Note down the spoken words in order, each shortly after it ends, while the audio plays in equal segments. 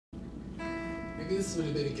Maybe this would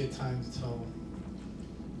have been a good time to tell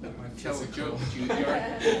my Tell a physical. joke that you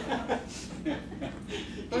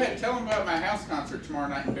Go ahead, tell them about my house concert tomorrow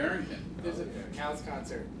night in Barrington. There's a house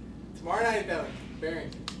concert tomorrow night in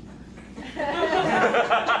Barrington.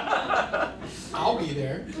 I'll be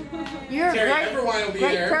there. You're a Terry great, Everwine will be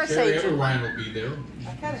great there. press Terry agent. Everwine will be there.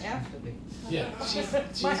 I kind of have to be. Yeah, she's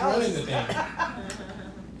My running the house.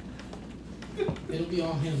 thing. It'll be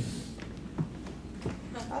all him.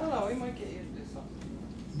 I don't know, we might get you to do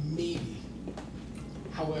something. Maybe.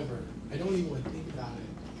 However, I don't even want to think about it.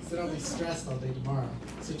 Because then I'll be stressed all day tomorrow.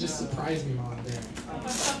 So just surprise me while I'm there.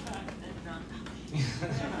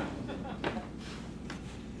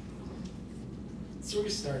 So we're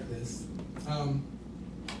going to start this.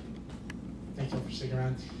 Thank you for sticking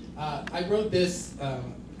around. I wrote this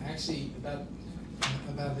actually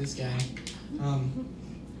about this guy.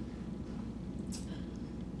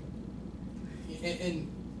 And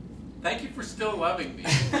Thank you for still loving me.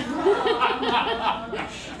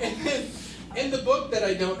 in the book that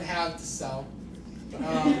I don't have to sell,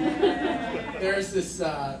 there's this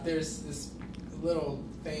little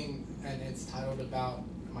thing, and it's titled about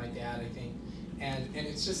my dad, I think, and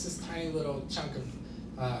it's just this tiny little chunk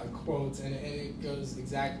of quotes, and it goes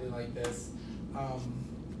exactly like this.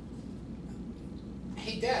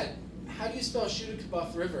 Hey Dad, how do you spell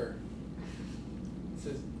Shutukabuff River? It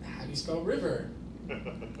says, how do you spell river?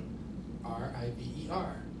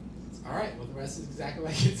 R-I-V-E-R. All right, well the rest is exactly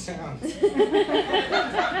like it sounds.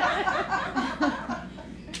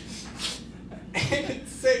 And at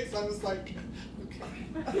 6, I was like, okay.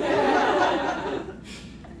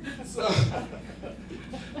 So,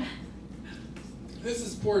 this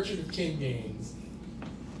is Portrait of King Gaines.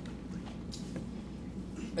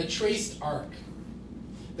 A traced arc.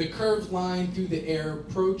 The curved line through the air,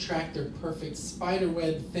 protractor perfect,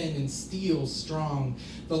 spiderweb thin and steel strong.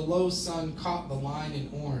 The low sun caught the line in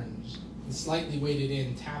orange, and slightly weighted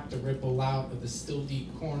in, tapped a ripple out of the still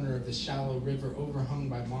deep corner of the shallow river overhung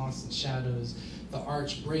by moss and shadows, the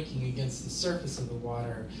arch breaking against the surface of the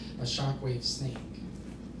water, a shockwave snake.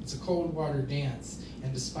 It's a cold water dance,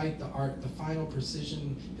 and despite the art, the final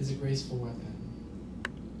precision is a graceful weapon.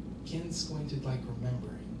 Ken squinted like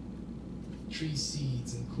remembering. Tree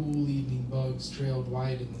seeds and cool evening bugs trailed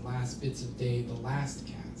wide in the last bits of day, the last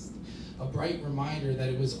cast. A bright reminder that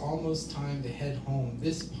it was almost time to head home.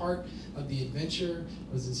 This part of the adventure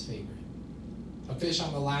was his favorite. A fish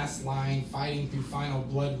on the last line, fighting through final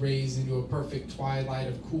blood rays into a perfect twilight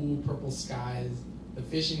of cool purple skies. The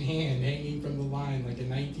fish in hand, hanging from the line like a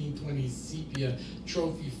 1920s sepia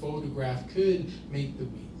trophy photograph, could make the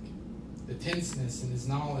week. The tenseness in his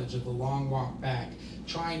knowledge of the long walk back,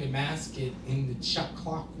 trying to mask it in the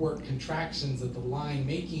clockwork contractions of the line,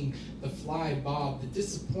 making the fly bob, the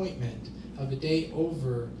disappointment of a day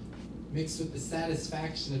over, mixed with the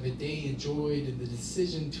satisfaction of a day enjoyed and the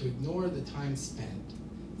decision to ignore the time spent,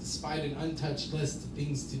 despite an untouched list of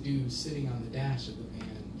things to do sitting on the dash of the van.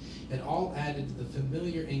 It all added to the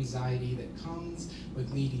familiar anxiety that comes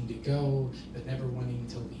with needing to go, but never wanting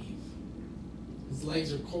to leave. His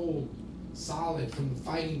legs are cold, solid from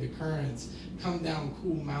fighting the currents, come down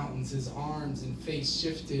cool mountains, his arms and face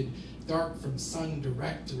shifted, dark from sun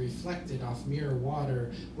direct, reflected off mirror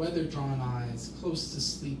water, weather-drawn eyes, close to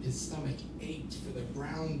sleep, his stomach ached for the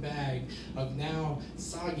brown bag of now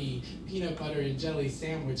soggy peanut butter and jelly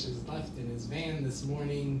sandwiches left in his van this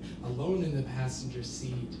morning, alone in the passenger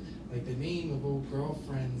seat, like the name of old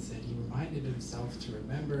girlfriends that he reminded himself to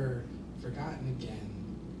remember, forgotten again.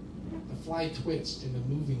 The fly twitched in the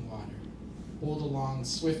moving water, pulled along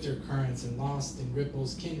swifter currents and lost in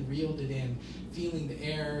ripples. Ken reeled it in, feeling the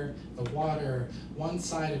air, the water, one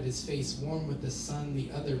side of his face warm with the sun,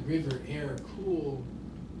 the other river air, cool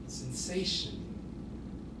sensation.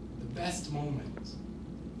 The best moment,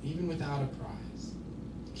 even without a prize.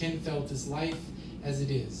 Ken felt his life as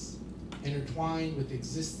it is, intertwined with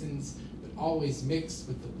existence, but always mixed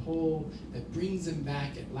with the pull that brings him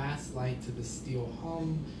back at last light to the steel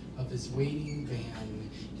hum of his waiting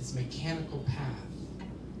van, his mechanical path,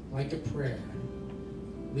 like a prayer,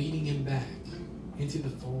 leading him back into the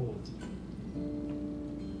fold.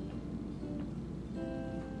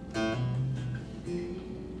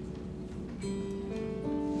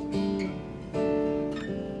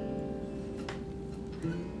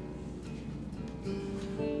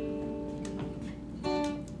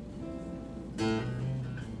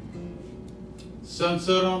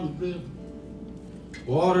 Sunset on the river,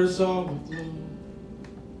 water's all aglow.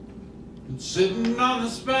 Been sitting on the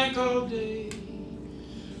spank all day,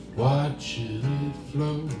 watching it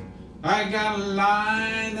flow. I got a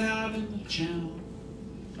line out in the channel,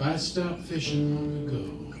 I stopped fishing long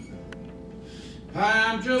ago.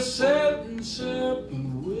 I'm just sipping,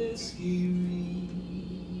 sipping whiskey real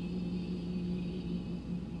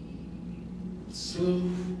slow.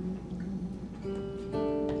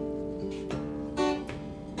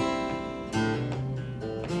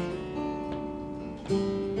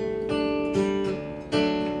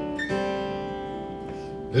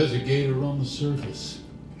 There's a gator on the surface,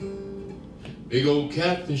 big old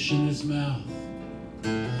catfish in his mouth.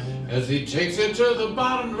 As he takes it to the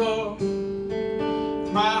bottom, Lord,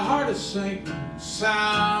 my heart is sinking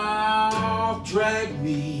south. Drag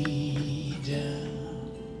me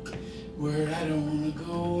down where I don't want to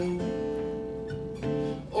go.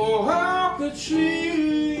 Oh, how could she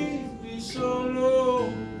leave me so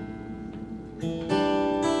low?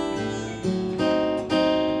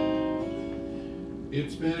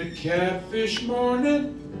 It's been a catfish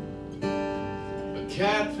morning, a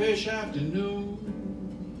catfish afternoon.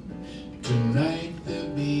 Tonight there'll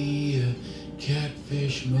be a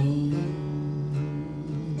catfish moon.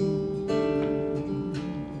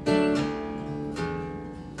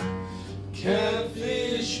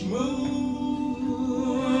 Catfish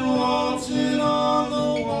moon, waltzing on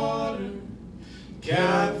the water.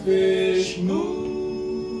 Catfish moon,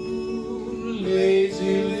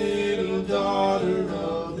 lazy little daughter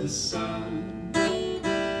of the sun,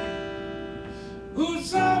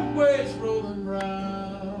 who's always rolling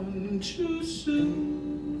round too soon.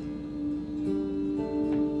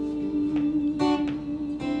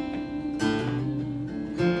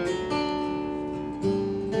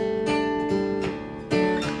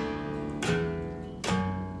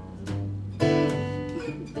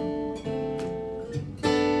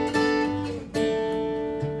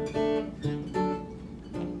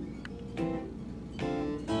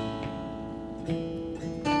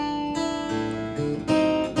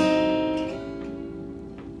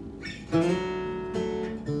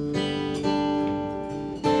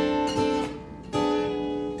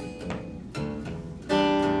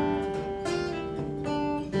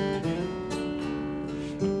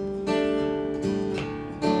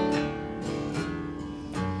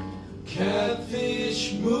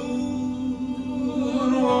 Catfish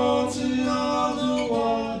moon, waltzing on the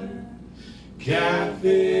water.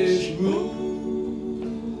 Catfish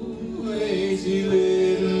moon, lazy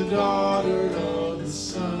little daughter of the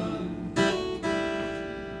sun,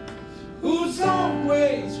 who's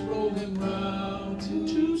always rolling round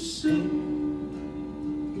too soon.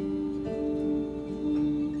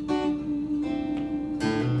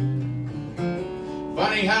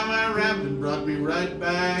 Funny how my rambling brought me right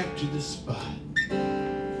back to the spot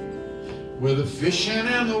where the fishing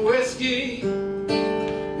and the whiskey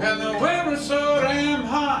and the weather so damn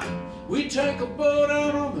hot. We take a boat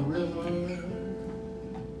out on the river,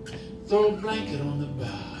 throw a blanket on the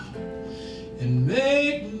bow, and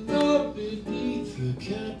make love beneath the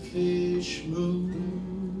catfish moon.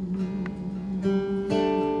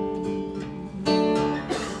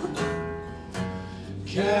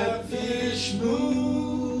 Catfish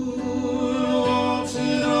moon,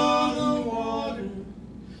 waltzing on the water.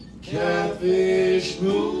 Catfish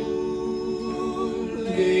moon,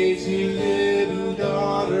 lazy little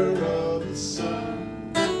daughter of the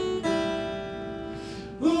sun,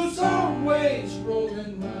 who's always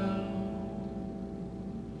rolling round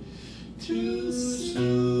too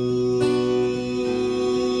soon.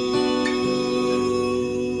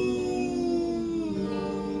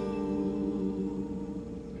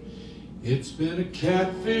 It's been a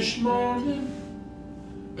catfish morning,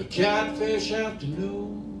 a catfish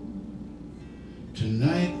afternoon.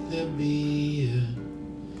 Tonight there'll be a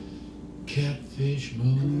catfish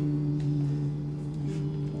moon.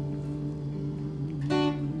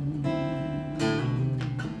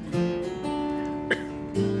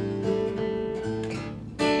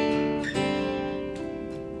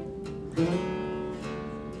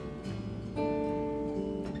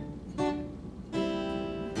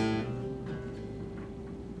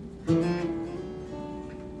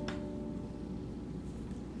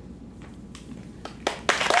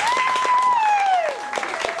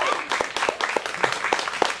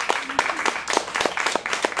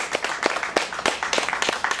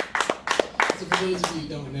 So for those of you who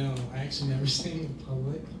don't know, I actually never sing in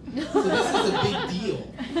public. So this is a big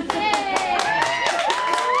deal.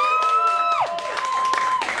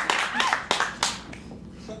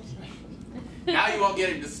 Now you won't get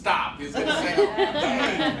him to stop. He's going to sing.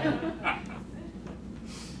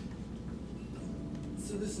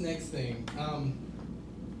 So this next thing.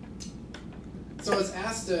 So I was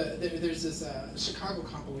asked to, there's this Chicago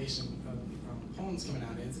compilation of poems coming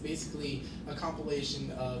out. It's basically a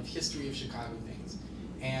compilation of history of Chicago things.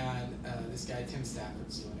 And this guy, Tim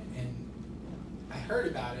Stafford's doing it. And I heard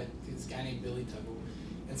about it, this guy named Billy Tuggle.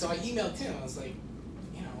 And so I emailed Tim. I was like,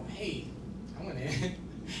 you know, hey, I want in.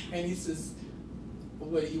 And he says, well,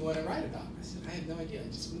 what do you want to write about? I said, I have no idea. I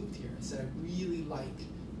just moved here. I said, I really like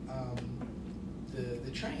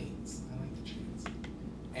the trains. I like the trains.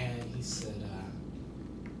 And he said,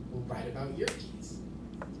 we'll write about Yerkes.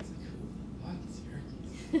 I was like, what?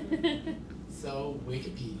 Yerkes? So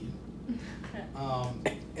Wikipedia.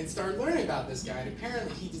 And started learning about this guy. And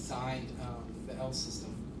apparently he designed the L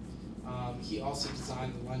system. He also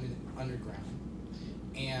designed the London Underground.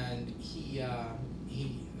 And he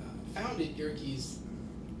founded Yerkes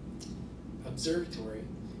Observatory,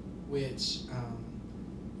 which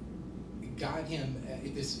got him, he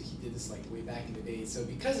did this like way back in the day. So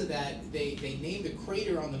because of that, they named a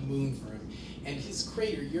crater on the moon for him. And his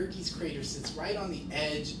crater, Yerkes crater, sits right on the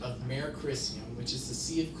edge of Mare Crisium, which is the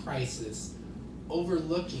Sea of Crisis,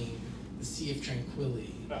 overlooking the Sea of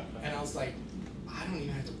Tranquility. And I was like, I don't even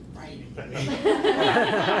have to write anything.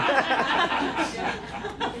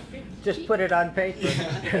 Just put it on paper.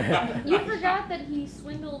 You forgot that he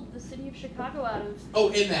swindled the city of Chicago out of... Oh,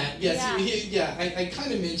 in that, yes. Yeah. I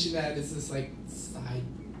kind of mentioned that as this like side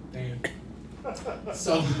thing.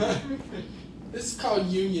 So, this is called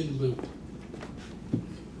Union Loop.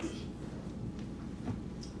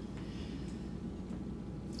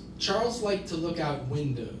 Charles liked to look out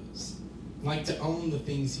windows, liked to own the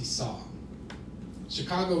things he saw.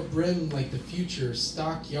 Chicago brimmed like the future,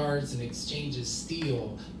 stockyards and exchanges,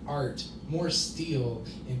 steel, art, more steel,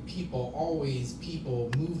 and people, always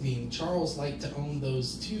people moving. Charles liked to own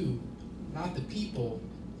those too, not the people,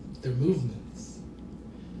 their movements.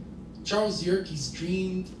 Charles Yerkes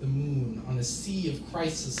dreamed the moon on a sea of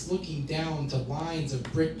crisis, looking down to lines of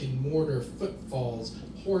brick and mortar, footfalls,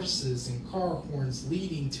 horses and car horns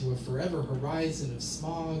leading to a forever horizon of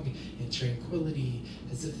smog and tranquility,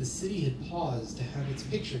 as if the city had paused to have its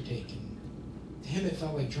picture taken. To him it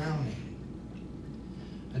felt like drowning.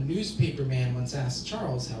 A newspaper man once asked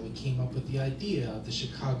Charles how he came up with the idea of the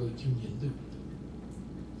Chicago Union Loop.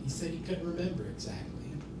 He said he couldn't remember exactly.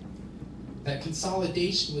 That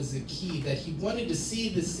consolidation was the key, that he wanted to see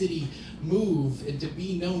the city move and to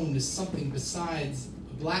be known as something besides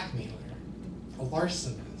a blackmailer, a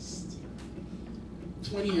larcenist.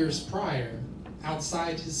 20 years prior,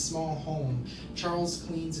 outside his small home, Charles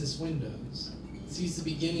cleans his windows, sees the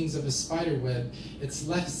beginnings of a spider web, its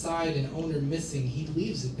left side and owner missing. He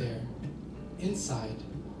leaves it there. Inside,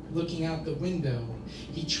 looking out the window,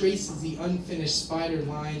 he traces the unfinished spider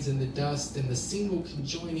lines in the dust and the single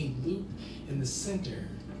conjoining loop in the center.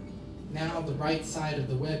 Now the right side of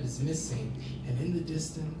the web is missing, and in the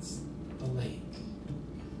distance, the lake.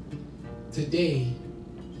 Today,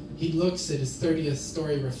 he looks at his 30th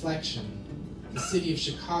story reflection, the city of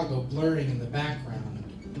Chicago blurring in the background,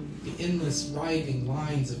 the endless writhing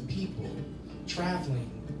lines of people traveling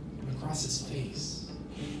across his face.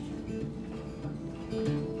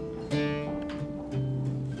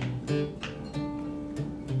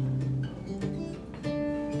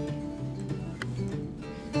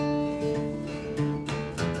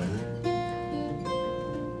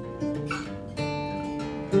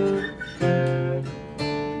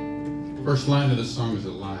 First line of the song is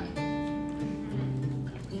a line.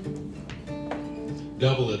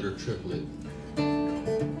 Double it or triple it.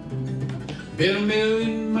 Been a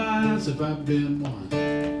million miles if I've been one.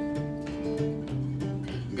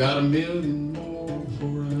 Got a million more before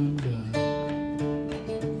I'm done.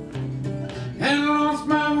 And lost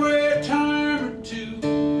my way a time or two,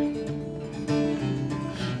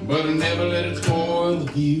 but I never let it spoil the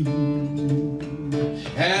view.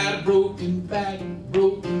 Had a broken back,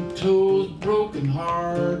 broken toes, broken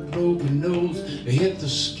heart, broken nose. I hit the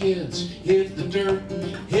skids, hit the dirt,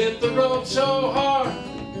 hit the road so hard.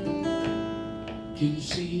 Can you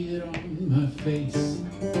see it on my face?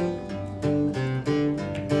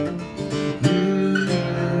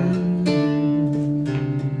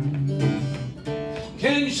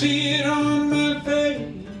 Can you see it on my face?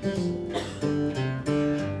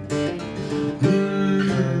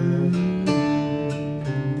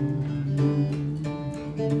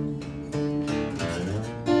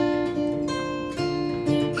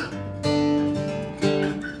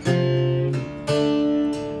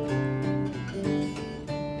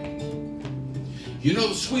 You know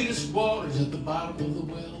the sweetest water's at the bottom of the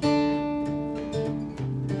well.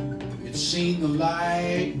 It's seen the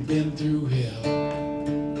light and been through hell.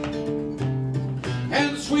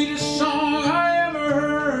 And the sweetest song I ever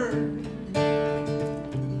heard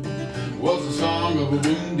was the song of a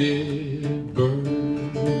wounded bird.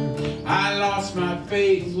 I lost my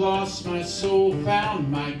faith, lost my soul,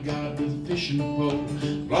 found my God with a fishing pole.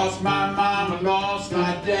 Lost my mama, lost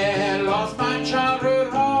my dad, lost my childhood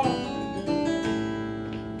home.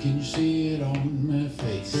 Can you see it on my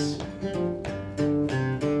face?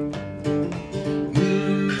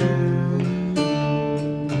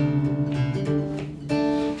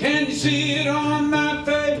 Can you see it on my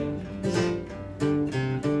face?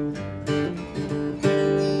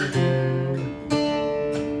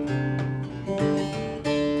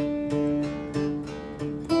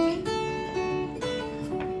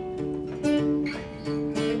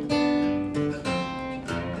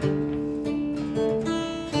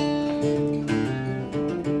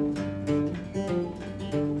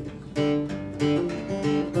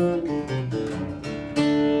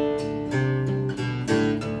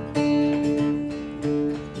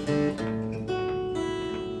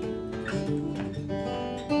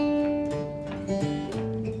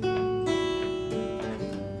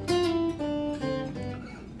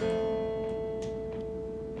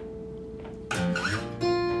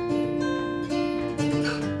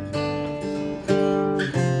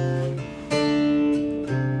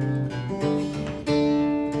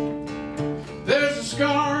 There's a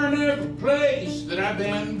scar in every place that I've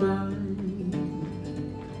been burned,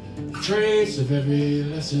 a trace of every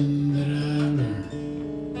lesson that I've learned,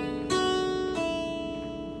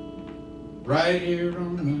 right here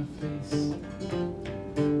on my face.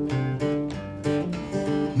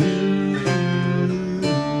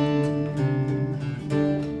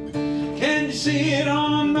 Can you see it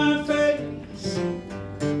on my face?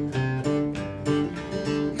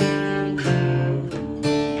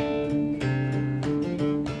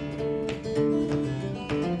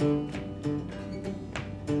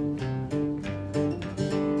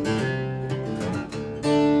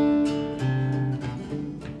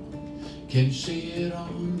 Can you see it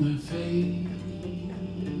on my face?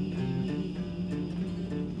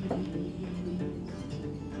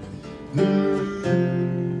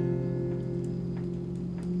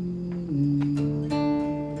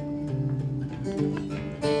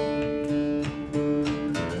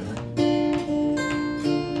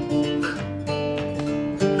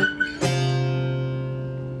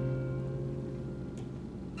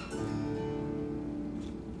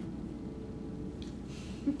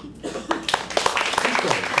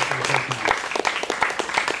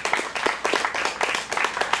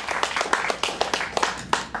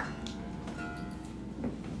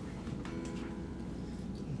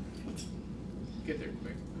 Get there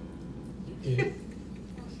quick. Yeah.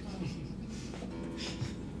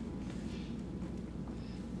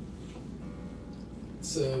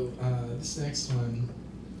 So this next one,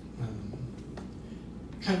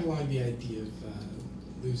 kind of along the idea of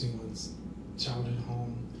losing one's childhood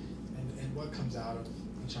home and what comes out of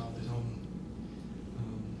a childhood home.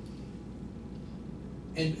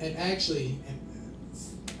 And actually,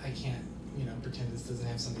 I can't, pretend this doesn't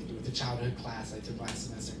have something to do with the childhood class I took last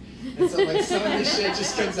semester. And so, like, some of this shit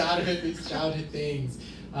just comes out of it, these childhood things.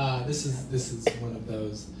 This is one of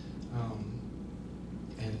those.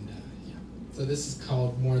 Yeah. So this is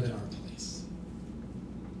called More Than Our Place.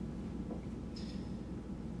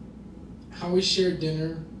 How we shared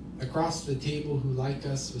dinner across the table, who, like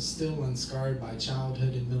us, was still unscarred by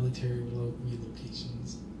childhood and military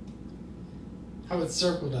relocations. How it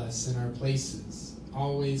circled us in our places,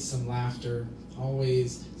 always some laughter,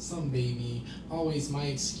 always some baby, always my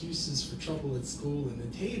excuses for trouble at school, and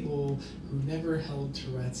the table who never held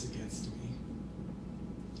Tourette's against me.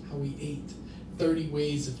 How we ate 30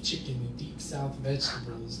 ways of chicken and deep south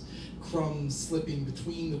vegetables, crumbs slipping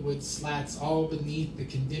between the wood slats, all beneath the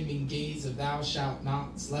condemning gaze of thou shalt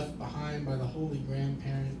nots left behind by the holy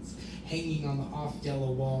grandparents, hanging on the off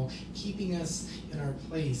yellow wall, keeping us in our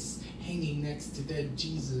place, hanging next to dead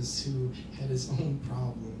Jesus who had his own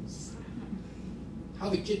problems. How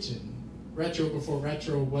the kitchen, retro before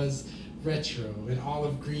retro was retro, in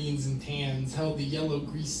olive greens and tans, held the yellow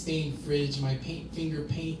grease-stained fridge, my finger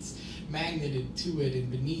paints magneted to it, and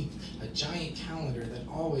beneath a giant calendar that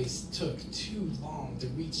always took too long to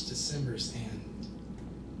reach December's end.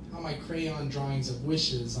 How my crayon drawings of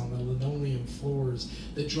wishes on the linoleum floors,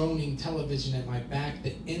 the droning television at my back,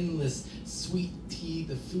 the endless sweet tea,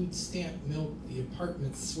 the food stamp milk, the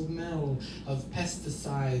apartment smell of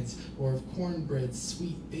pesticides or of cornbread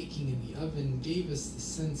sweet baking in the oven gave us the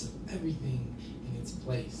sense of everything in its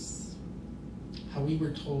place. How we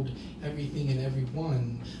were told everything and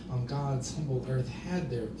everyone on God's humble earth had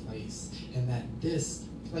their place, and that this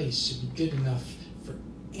place should be good enough for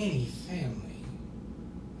any family.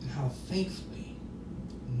 And how thankfully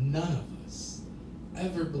none of us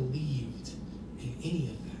ever believed in any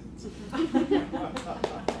of that.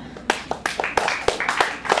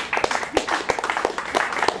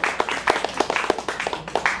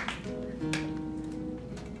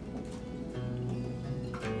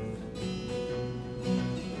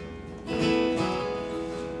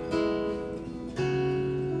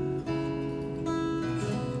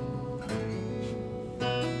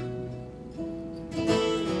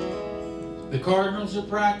 Cardinals are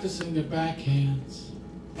practicing their backhands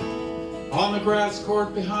on the grass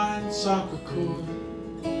court behind the soccer court.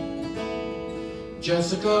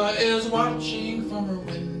 Jessica is watching from her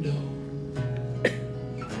window.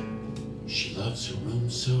 She loves her room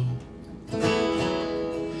so.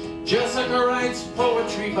 Jessica writes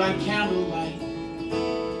poetry by candlelight,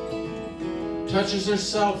 touches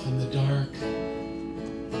herself in the dark.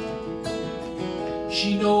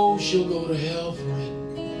 She knows she'll go to hell for it,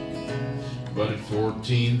 but at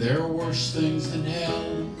 14 there are worse things than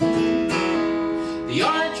hell. The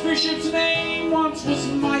Archbishop's name once was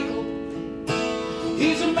Michael.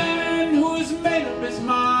 He's a man who has made up his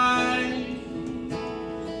mind.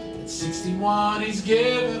 At 61 he's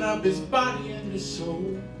given up his body and his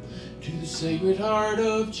soul to the Sacred Heart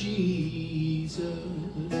of Jesus.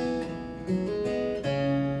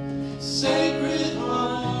 Sacred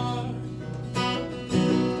Heart,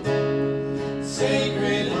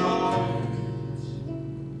 Sacred Heart,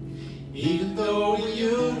 even though the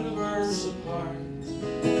universe apart,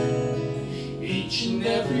 each and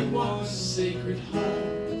every one's a Sacred Heart.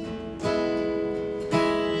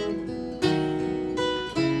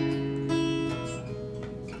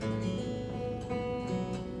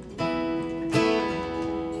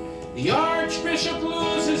 The Archbishop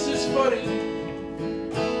loses his footing,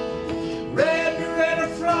 red beretta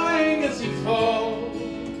flying as he falls.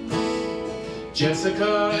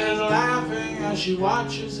 Jessica is laughing as she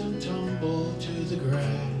watches him tumble to the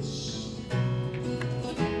grass.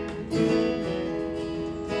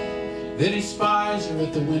 Then he spies her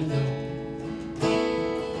at the window,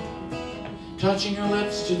 touching her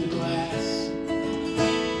lips to the glass.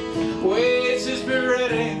 Waves his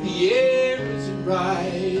beretta in the air as it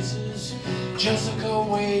rises. Jessica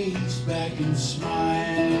waves back and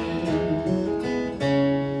smiles.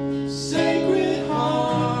 Sacred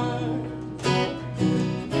Heart,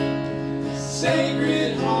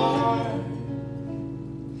 Sacred Heart,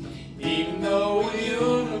 even though the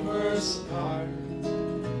universe apart,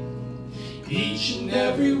 each and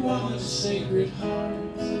every one a Sacred Heart.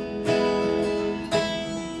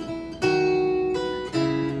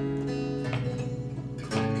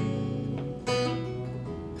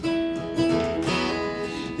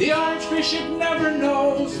 The Archbishop never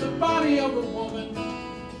knows the body of a woman,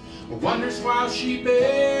 or wonders why she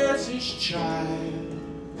bears his child.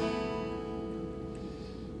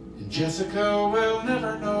 And Jessica will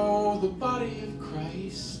never know the body of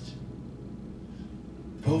Christ.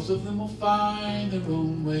 Both of them will find their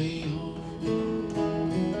own way home.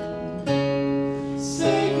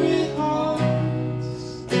 Sacred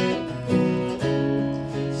hearts,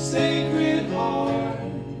 Sacred heart,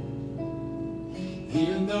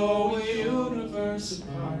 even though the universe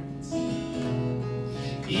apart,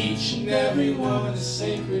 each and every one a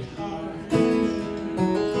Sacred Heart.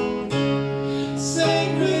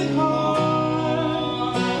 Sacred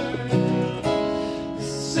Heart,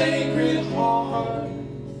 Sacred Heart,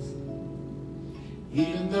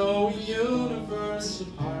 even though the universe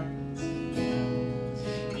apart,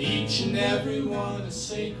 each and every one a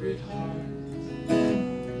Sacred Heart.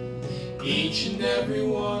 Each and every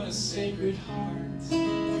one a Sacred Heart.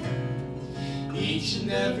 Each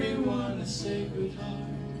and every one a Sacred Heart.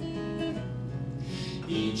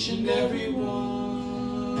 Each and every one.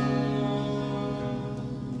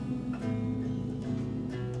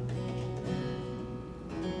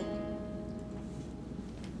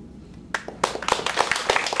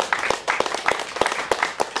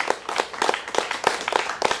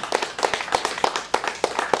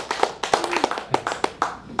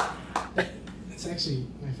 It's actually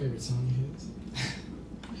my favorite song of his.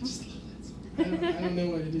 I just love that song. I don't know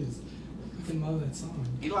what it is. I fucking love that song.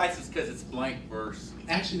 He likes it because it's blank verse.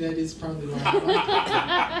 Actually, that is probably why I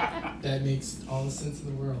like it. That makes all the sense in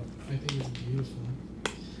the world. I think it's beautiful.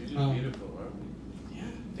 It is beautiful, aren't we?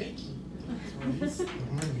 Yeah, thank you. That's why he's the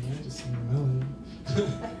army. I just sing the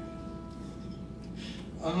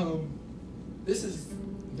melody. This is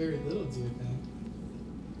very little to do with that.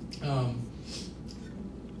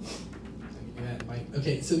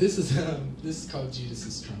 Okay, so this is called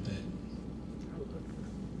Judas's Trumpet.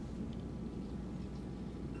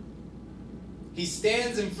 He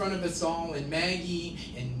stands in front of us all, and Maggie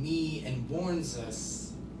and me, and warns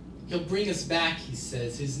us. He'll bring us back, he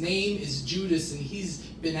says. His name is Judas, and he's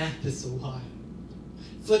been at this a while.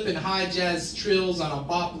 Flipping high jazz trills on a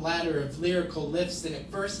bop ladder of lyrical lifts, and at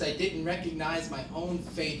first I didn't recognize my own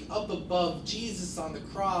faith. Up above, Jesus on the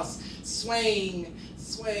cross, swaying,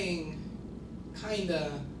 swaying,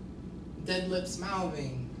 kinda, dead lips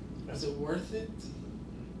mouthing. Was it worth it?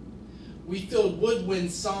 We filled woodwind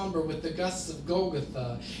somber with the gusts of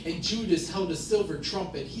Golgotha, and Judas held a silver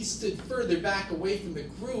trumpet. He stood further back away from the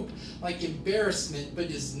group like embarrassment, but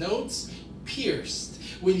his notes pierced.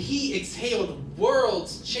 When he exhaled,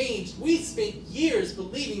 worlds changed. We spent years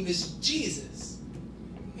believing this Jesus,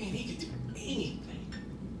 man, he could do anything.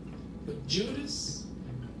 But Judas,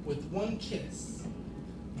 with one kiss,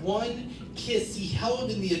 he held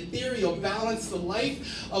in the ethereal balance the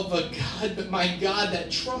life of a God, but my God, that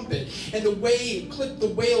trumpet, and the way it clipped the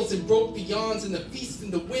whales and broke the yawns, and the feast in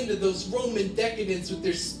the wind of those Roman decadents with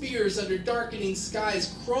their spears under darkening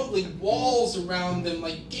skies, crumbling walls around them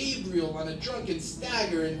like Gabriel on a drunken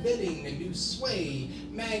stagger, inventing a new sway.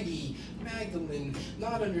 Magdalene,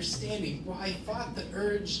 not understanding why, fought the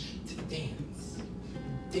urge to dance.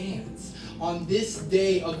 On this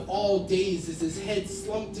day of all days, as his head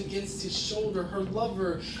slumped against his shoulder, her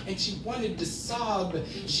lover, and she wanted to sob,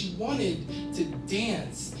 she wanted to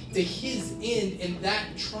dance to his end, and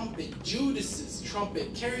that trumpet, Judas's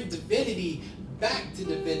trumpet, carried divinity back to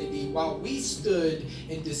divinity, while we stood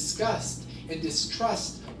in disgust and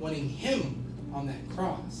distrust, wanting him on that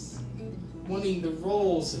cross, wanting the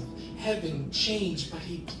roles of heaven changed, but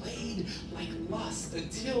he played like lust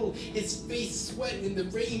until his face sweat and the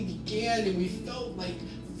rain began, and we felt like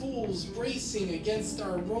fools bracing against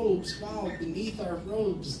our robes, while beneath our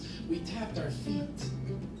robes we tapped our feet.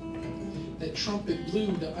 That trumpet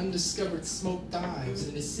blew to undiscovered smoke dives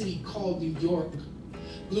in a city called New York.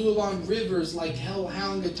 Blew along rivers like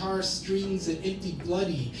hellhound guitar strings and emptied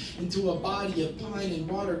bloody into a body of pine and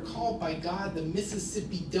water called by God the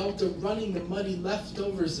Mississippi Delta, running the muddy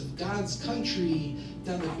leftovers of God's country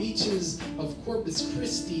down the beaches of Corpus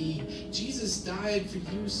Christi. Jesus died for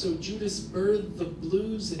you, so Judas birthed the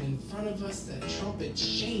blues, and in front of us that trumpet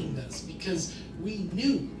shamed us because we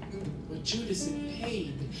knew what Judas had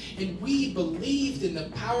paid, and we believed in the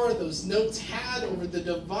power those notes had over the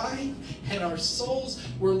divine, and our souls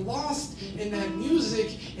were lost in that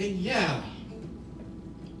music. And yeah,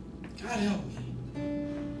 God help me,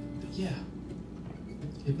 but yeah,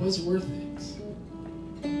 it was worth it.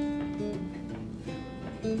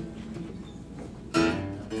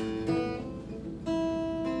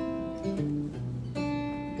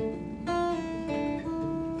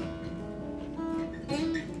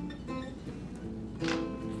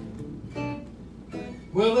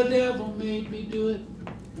 Well, the devil made me do it,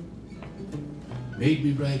 made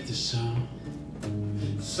me write the song,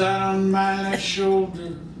 sat on my left shoulder,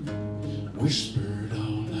 whispered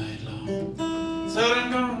all night long, said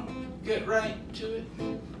I'm gonna get right to it,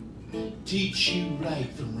 teach you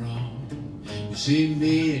right from wrong. You see,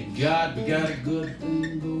 me and God, we got a good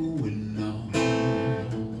thing going on.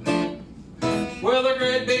 Well, the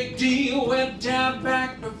great big deal went down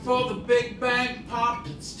back before the Big Bang popped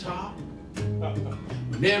its top.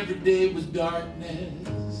 When every day was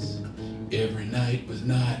darkness, every night was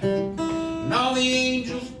night, and all the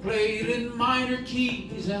angels played in minor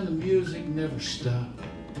keys, and the music never stopped,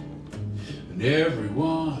 and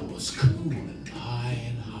everyone was cool and high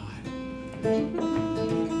and high.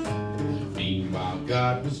 Meanwhile,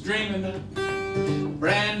 God was dreaming of a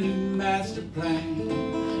brand new master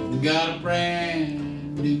plan, got a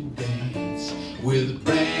brand new dance with a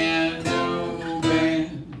brand new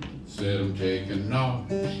band. Said I'm taking off,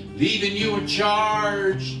 leaving you a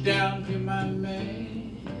charge down to my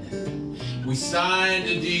man. We signed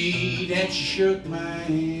a deed and she shook my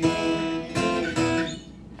hand.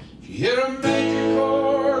 She hit a major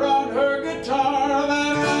chord on her guitar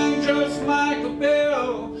that rang just like a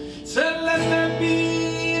bell. Said let there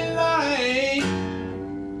be light,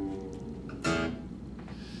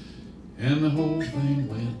 and the whole thing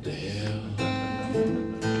went to hell.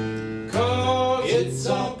 It's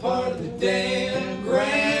all part of the damn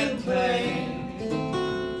grand plan.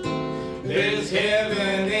 There's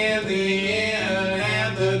heaven in the end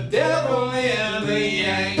and the devil in the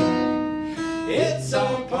yang. It's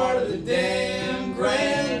all part of the damn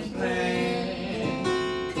grand plan.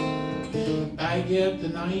 I get the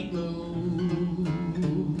night mood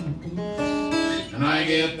and I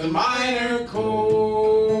get the minor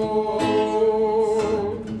chord.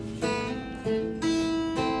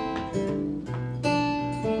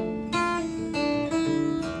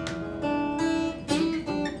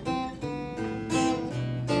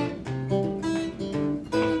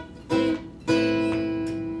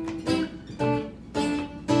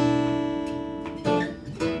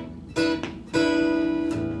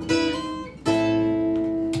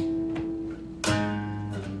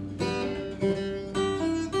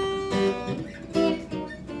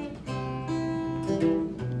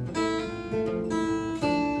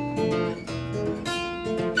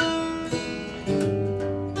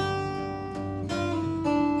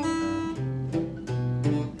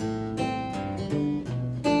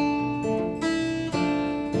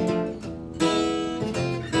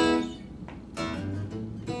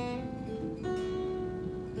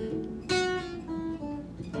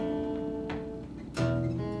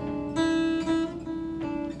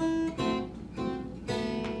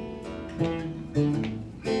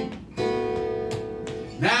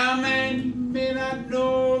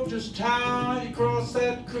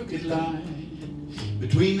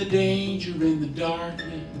 between the danger and the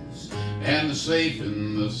darkness and the safe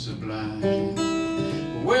and the sublime.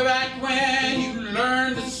 Way back when you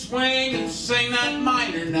learned to swing and sing that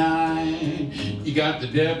minor nine, you got the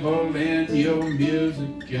devil in your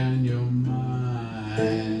music and your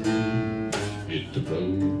mind. Hit the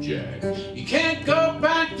road, Jack. You can't go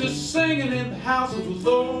back to singing in the house of the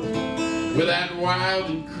Lord with that wild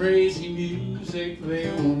and crazy music.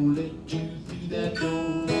 They won't let you through that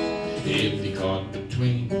door. If you're caught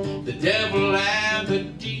between the devil and the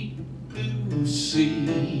deep blue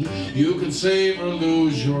sea, you can save or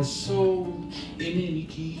lose your soul in any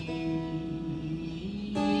key.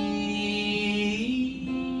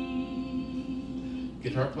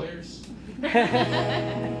 Guitar players? But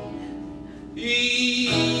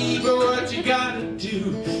what you gotta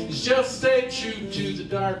do is just stay true to the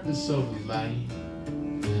darkness of the light.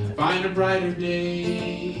 Find a brighter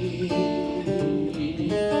day,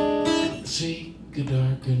 take a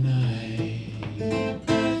darker night.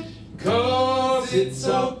 'Cause it's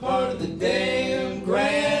all part of the damn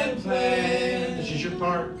grand plan. This is your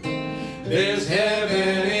part. There's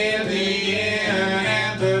heaven in the end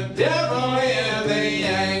and the devil in the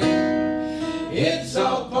yang. It's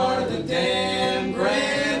all part of the damn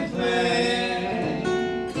grand plan.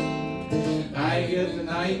 I get the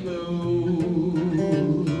night moves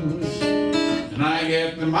and I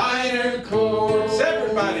get the minor chords.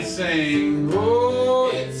 Everybody sing. Oh,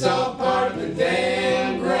 it's all part of the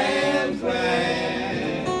damn grand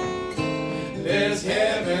plan. There's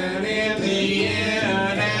heaven in the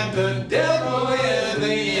end and the devil in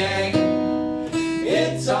the yang.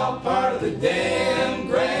 It's all part of the damn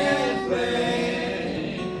grand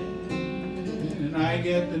plan. And I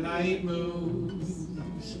get the night moves.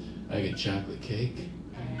 I get chocolate cake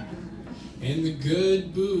And the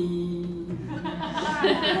good booze.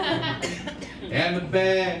 and the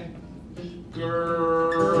bad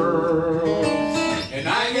girls. And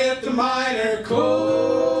I get the minor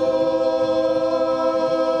chords.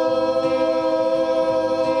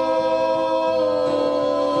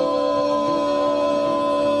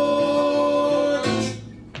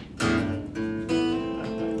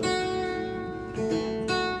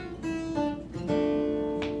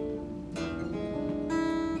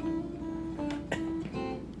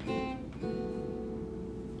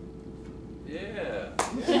 Yeah.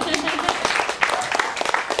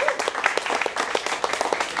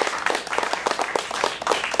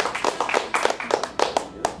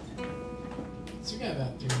 So we got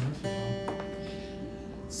about 3 more for y'all.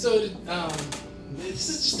 So, this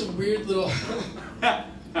is just a weird little.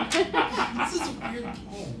 This is a weird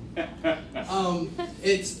poem.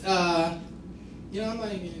 It's you know, I'm not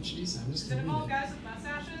even gonna introduce it. I'm just Is it gonna all read it. guys with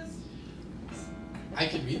mustaches? I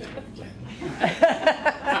could read that again.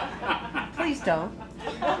 Please don't.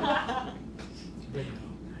 But no.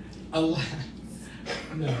 Alas,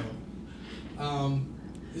 no.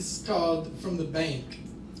 This is called From the Bank,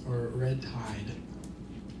 or Red Tide.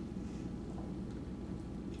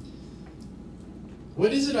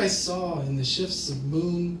 What is it I saw in the shifts of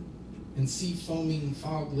moon and sea foaming,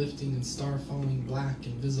 fog lifting, and star falling black,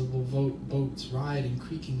 invisible boats ride and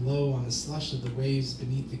creaking low on the slush of the waves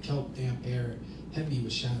beneath the kelp damp air, heavy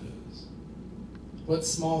with shadows? What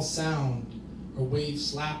small sound, or wave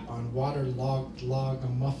slap on water-logged log, a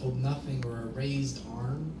muffled nothing, or a raised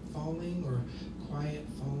arm falling, or quiet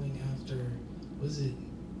falling after, was it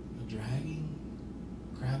a dragging?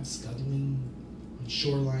 Crabs scuttling, and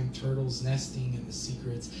shoreline turtles nesting in the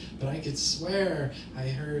secrets, but I could swear I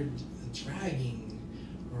heard a dragging,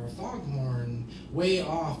 or a foghorn, way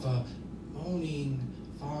off, a moaning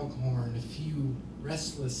foghorn, a few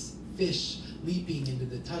restless fish leaping into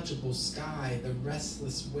the touchable sky, the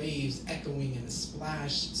restless waves echoing in a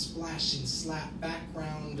splashing slap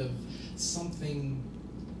background of something,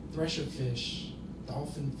 thresherfish,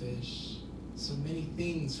 dolphinfish, so many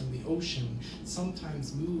things from the ocean,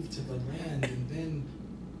 sometimes move to the land and then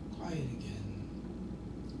quiet again.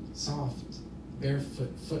 Soft,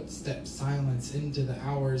 barefoot footstep silence into the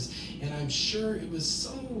hours, and I'm sure it was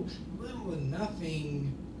so little and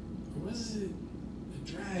nothing, or was it a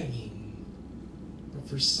dragging? But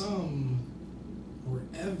for some, or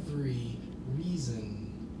every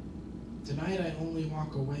reason, tonight I only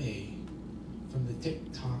walk away from the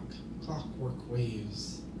tick-tock clockwork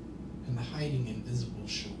waves and the hiding invisible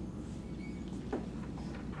shore.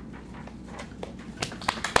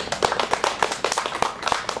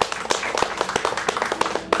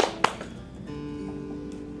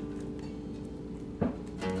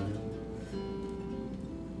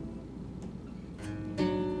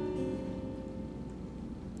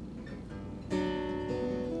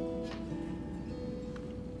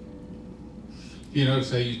 If you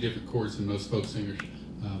notice, I use different chords than most folk singers.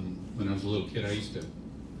 When I was a little kid, I used to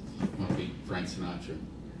want to be Frank Sinatra.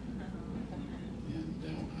 And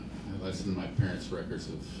I listened to my parents' records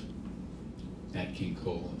of Nat King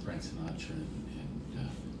Cole and Frank Sinatra and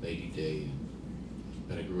Lady Day.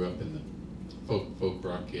 But I grew up in the folk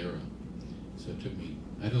rock era, so it took me,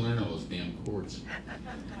 I didn't learn all those damn chords.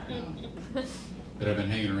 But I've been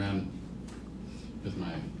hanging around with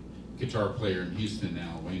my guitar player in Houston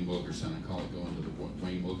now, Wayne Wilkerson. I call it going to the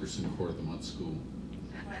Wayne Wilkerson Chord of the Month School.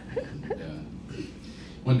 And,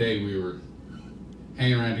 one day we were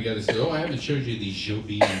hanging around together and said, "Oh, I haven't showed you these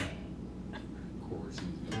Jobim chords."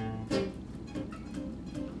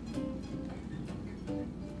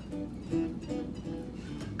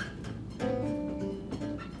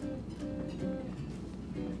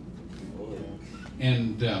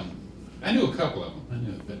 And I knew a couple of them. I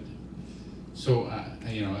knew it, but so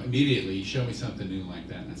immediately you show me something new like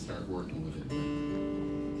that, and I start working with it.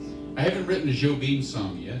 I haven't written a Jobim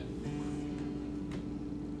song yet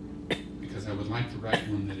because I would like to write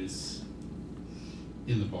one that is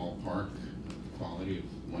in the ballpark of the quality of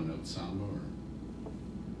One Note Samba or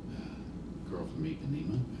Girl from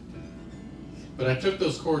Ipanema. But I took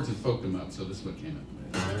those chords and folked them up, so this is what came up.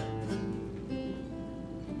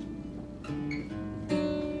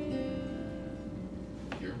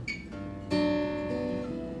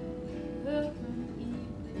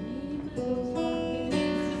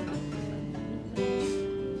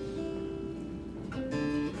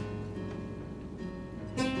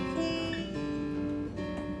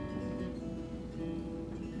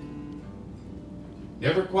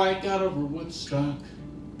 Never quite got over Woodstock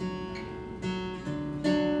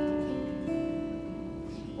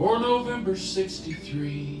or November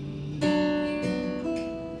 '63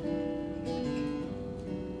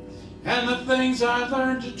 and the things I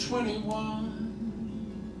learned at 21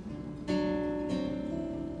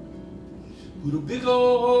 put a big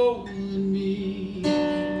old hole in me.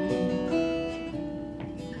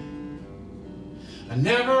 I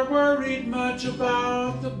never worried much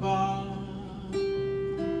about the bomb.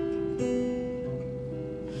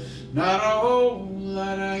 Not a whole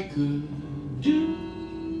lot I could do.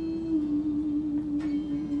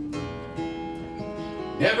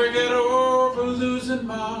 Never get over losing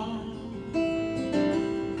Mom,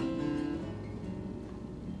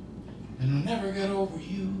 and I'll never get over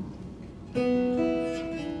you.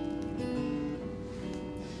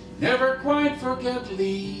 Never quite forget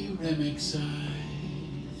Lee Remick's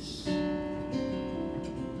eyes.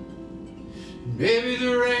 Baby,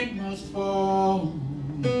 the rain must fall,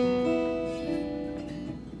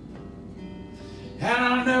 and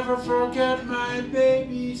I'll never forget my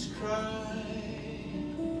baby's cries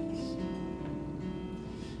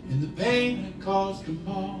and the pain it caused them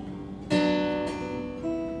all.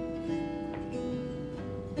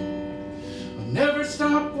 I'll never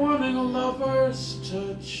stop wanting a lover's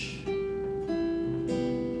touch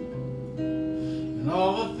and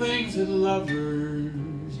all the things that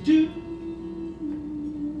lovers do.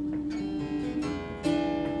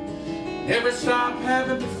 Never stop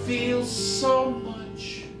having to feel so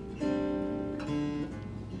much,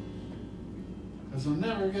 'cause I'll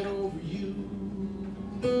never get over you.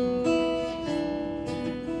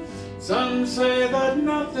 Some say that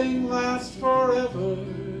nothing lasts forever.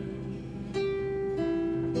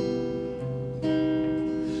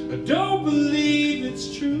 I don't believe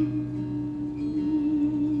it's true.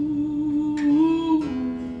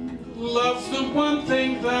 Love's the one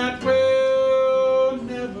thing that will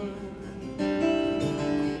never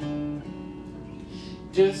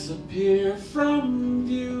disappear from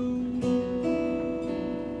view.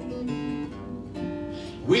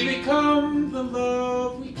 We become the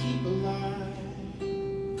love we keep alive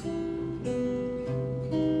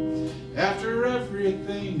after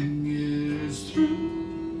everything is through.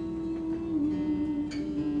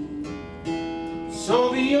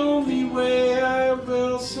 So the only way I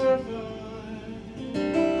will survive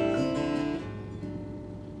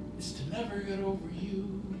is to never get over you.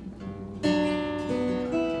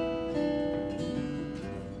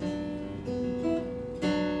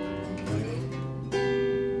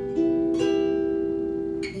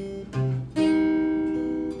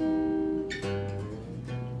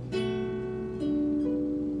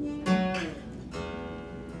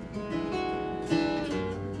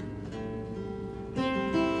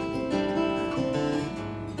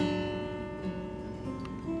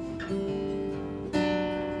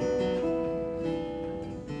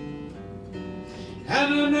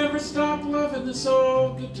 And I never stop loving this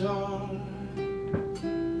old guitar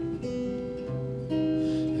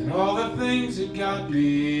and all the things it got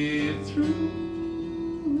me through.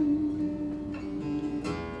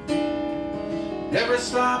 never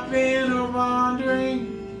stopping or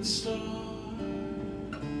wandering star.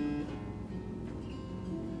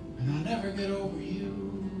 And I'll never get over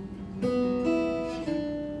you.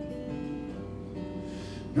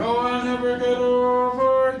 No, I'll never get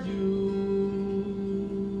over you.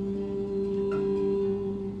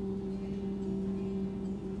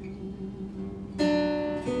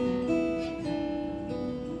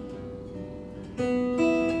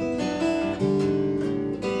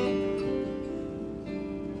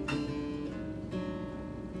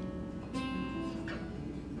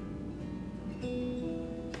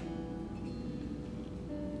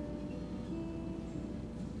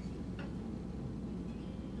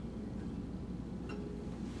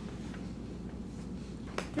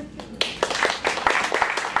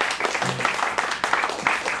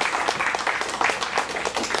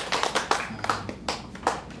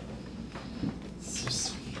 So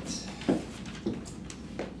sweet.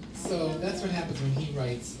 So that's what happens when he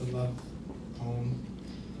writes a love poem.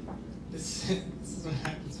 This is what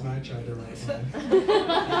happens when I try to write one.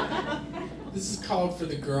 This is called For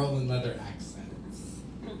the Girl in Leather Accents.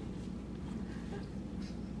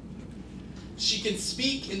 She can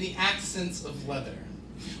speak in the accents of leather,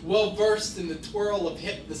 well versed in the twirl of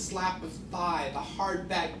hip, the slap of thigh, the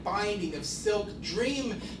hardback binding of silk.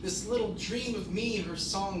 Dream this little dream of me, her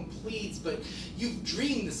song pleads, but you've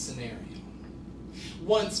dreamed the scenario.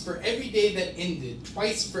 Once for every day that ended,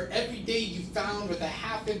 twice for every day you found with a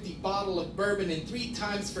half-empty bottle of bourbon, and 3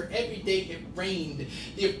 times for every day it rained.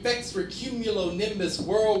 The effects were cumulonimbus,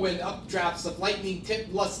 whirlwind updrafts of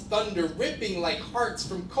lightning-tipped lust thunder, ripping like hearts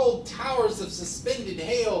from cold towers of suspended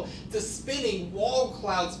hail to spinning wall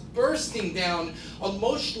clouds bursting down,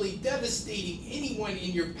 emotionally devastating anyone in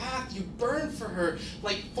your path. You burned for her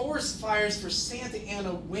like forest fires for Santa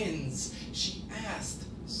Ana winds. She asked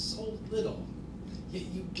so little, yet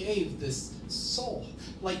you gave this soul,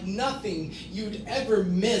 like nothing you'd ever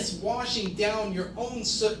miss, washing down your own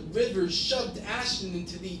soot rivers, shoved Ashton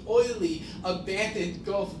into the oily, abandoned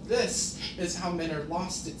gulf. This is how men are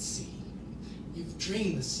lost at sea. You've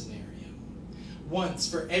dreamed the scenario. Once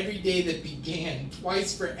for every day that began,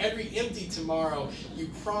 twice for every empty tomorrow you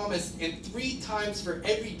promised, and 3 times for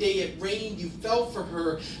every day it rained. You fell for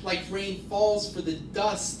her like rain falls for the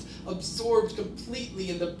dust, absorbed completely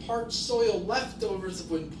in the parched soil leftovers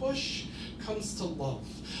of when push comes to love,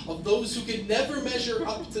 of those who could never measure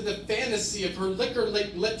up to the fantasy of her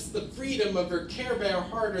liquor-licked lips, the freedom of her Care Bear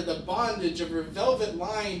heart, or the bondage of her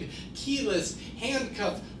velvet-lined, keyless,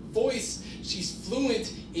 handcuffed voice. She's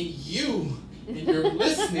fluent in you, and you're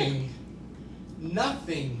listening.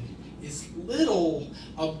 Nothing is little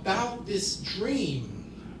about this dream.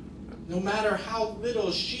 No matter how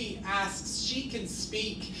little she asks, she can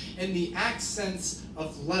speak in the accents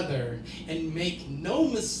of leather. And make no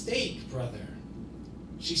mistake, brother,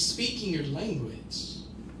 she's speaking your language.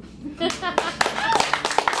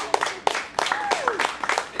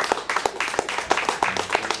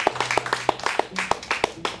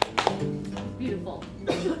 Beautiful.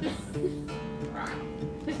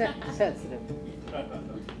 Sensitive.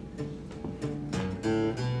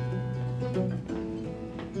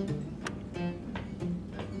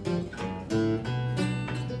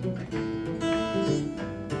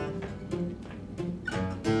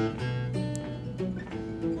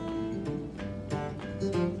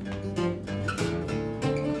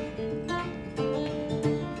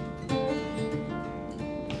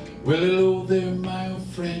 Well, hello there, my old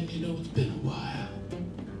friend, you know it's been a while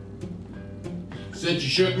since you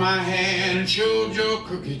shook my hand and showed your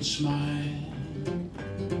crooked smile.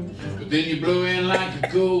 But then you blew in like a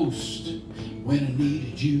ghost when I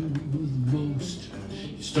needed you the most.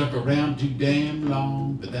 You stuck around too damn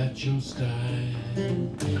long, but that's your style.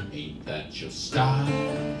 Ain't that your style?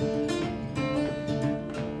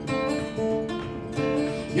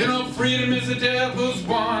 You know freedom is the devil's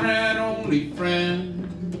one and only friend.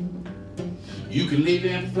 You can leave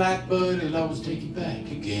him flat, but he'll always take you back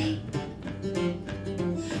again.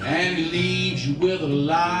 And he leaves you with a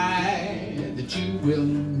lie that you will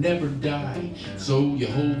never die. So you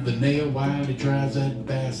hold the nail while he drives that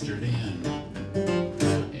bastard in,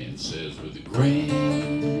 and says with a grin,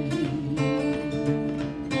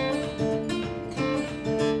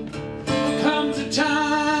 comes a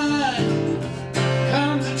time,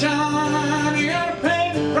 you gotta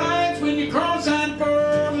pay the price when you cross that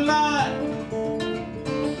borderline.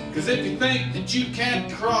 'Cause if you think that you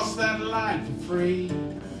can't cross that line for free,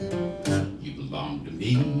 you belong to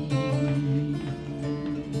me.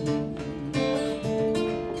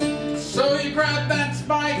 So you grab that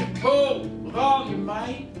spike and pull with all your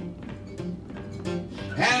might,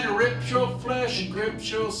 and it rips your flesh depression grips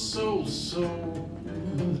your soul so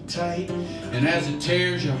tight, and as it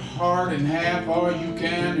tears your heart in half, all you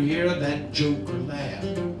can hear that joker laugh.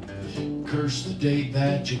 Curse the day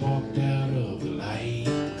that you walked out of the light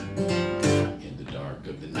in the dark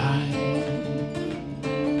of the night.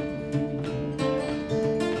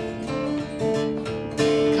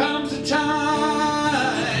 Comes a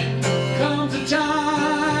time,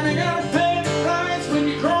 you gotta pay the price when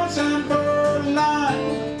you cross that borderline.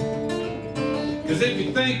 'Cause if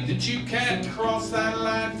you think that you can't cross that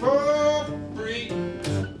line for free,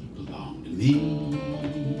 you belong to me.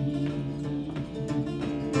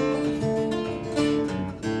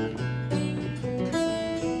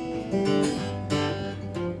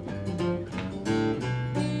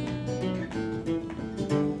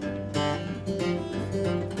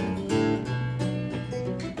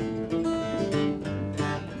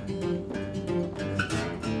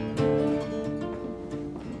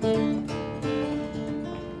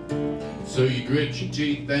 So you grit your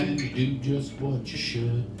teeth and you do just what you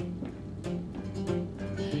should.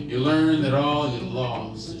 You learn that all you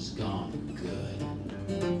lost is gone for good.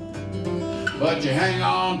 But you hang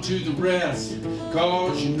on to the rest,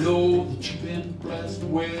 'cause you know that you've been blessed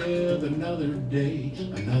with another day,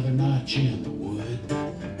 another notch in the wood.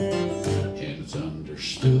 And it's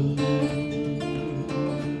understood.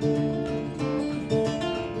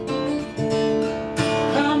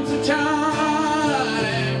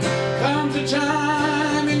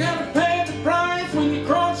 Time, you gotta pay the price when you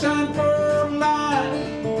cross that borderline.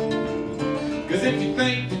 'Cause if you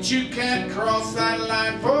think that you can't cross that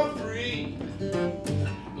line for free, you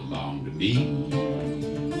belong to me.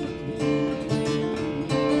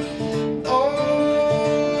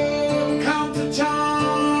 Oh, comes a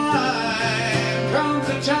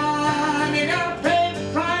time, you gotta pay the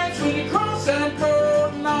price when you cross that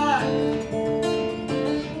borderline.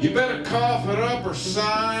 You better cough it up or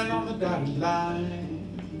sign on the dotted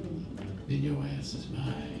line, then your ass is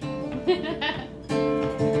mine.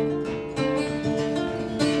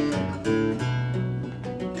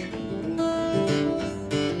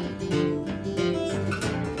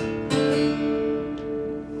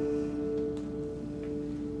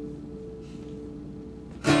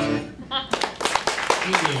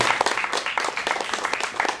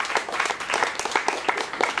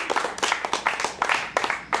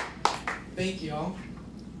 Thank y'all.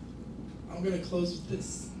 I'm gonna close with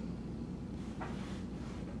this.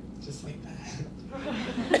 Just like that.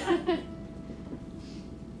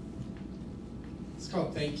 It's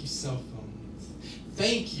called Thank You Cell Phones.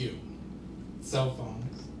 Thank you, cell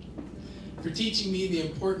phones, for teaching me the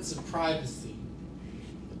importance of privacy.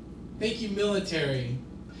 Thank you, military,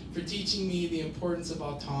 for teaching me the importance of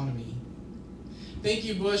autonomy. Thank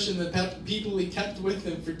you, Bush, and the people he kept with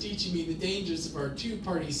him for teaching me the dangers of our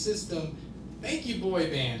two-party system. Thank you, boy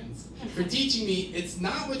bands, for teaching me it's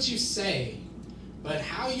not what you say, but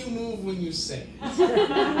how you move when you say it.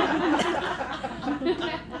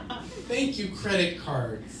 Thank you, credit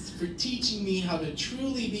cards, for teaching me how to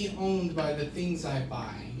truly be owned by the things I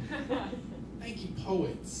buy. Thank you,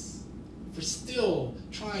 poets, for still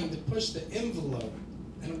trying to push the envelope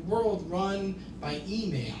in a world run by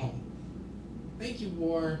email. Thank you,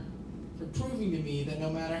 war, for proving to me that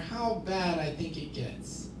no matter how bad I think it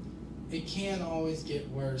gets, it can always get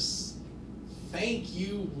worse. Thank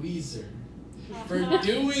you, Weezer, for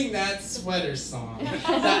doing that sweater song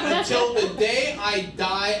that until the day I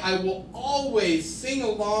die, I will always sing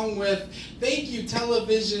along with. Thank you,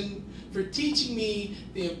 television, for teaching me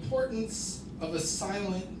the importance of a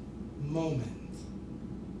silent moment.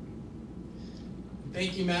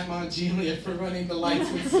 Thank you, Matt Mongelia, for running the lights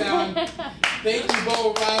and sound. Thank you,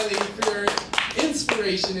 Bo O'Reilly, for your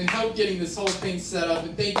inspiration and help getting this whole thing set up.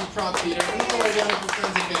 And thank you, Prop Theater, and all our wonderful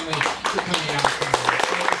friends and family for coming out tonight.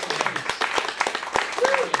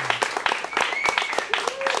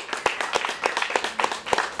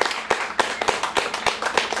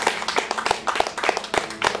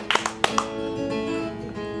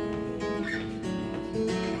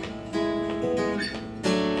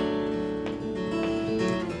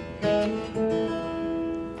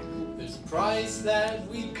 That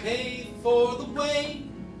we pay for the way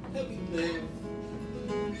that we live,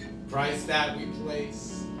 price that we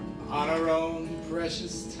place on our own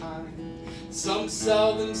precious time. Some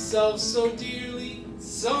sell themselves so dearly,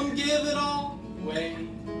 some give it all away,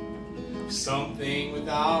 something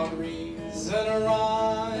without reason or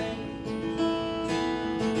rhyme.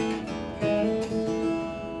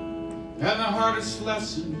 And the hardest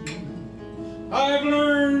lesson I've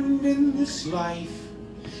learned in this life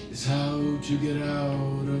is how to get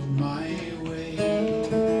out of my way.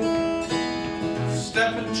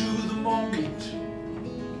 Step into the moment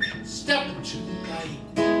step into the light.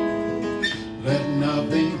 Let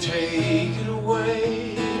nothing take it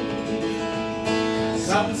away.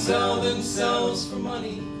 Some sell themselves for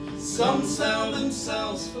money, some sell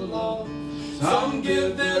themselves for love. Some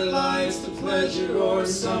give their lives to pleasure or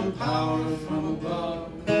some power from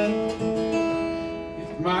above.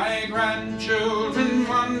 If my grandchildren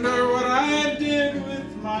wonder what I did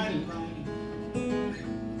with my life,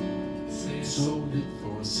 Say I sold it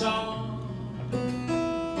for a song.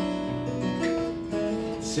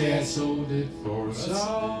 Say I sold it for a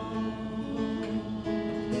song.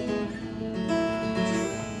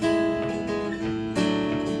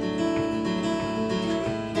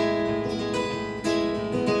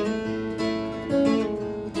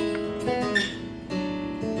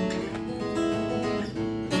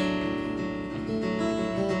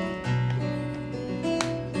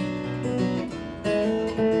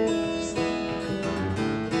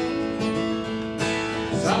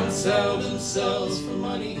 Some sell themselves for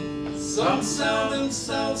money, some sell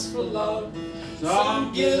themselves for love.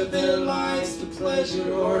 Some give their lives to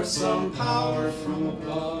pleasure or some power from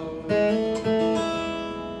above.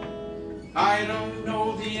 I don't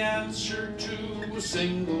know the answer to a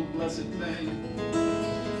single blessed thing.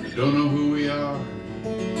 I don't know who we are,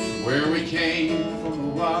 where we came from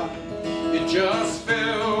or why. It just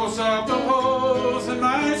fills up the holes in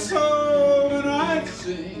my soul when I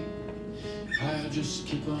sing. I'll just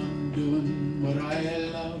keep on doing what I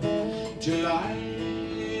love till I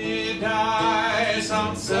die.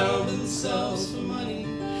 Some sell themselves for money,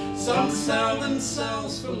 some sell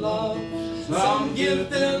themselves for love. Some give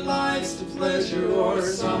their lives to pleasure or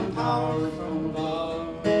some power from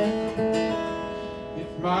above. If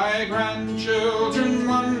my grandchildren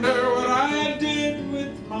wonder what I did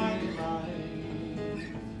with my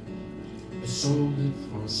life, I sold it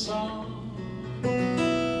for a song.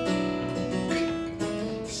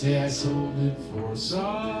 Say I sold it for a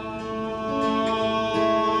song.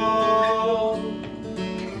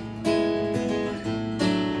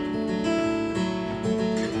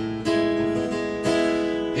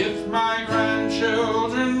 If my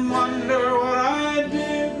grandchildren wonder what I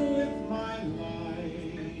did with my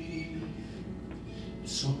life, I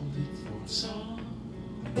sold it for a song.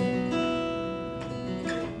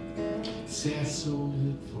 Say I sold it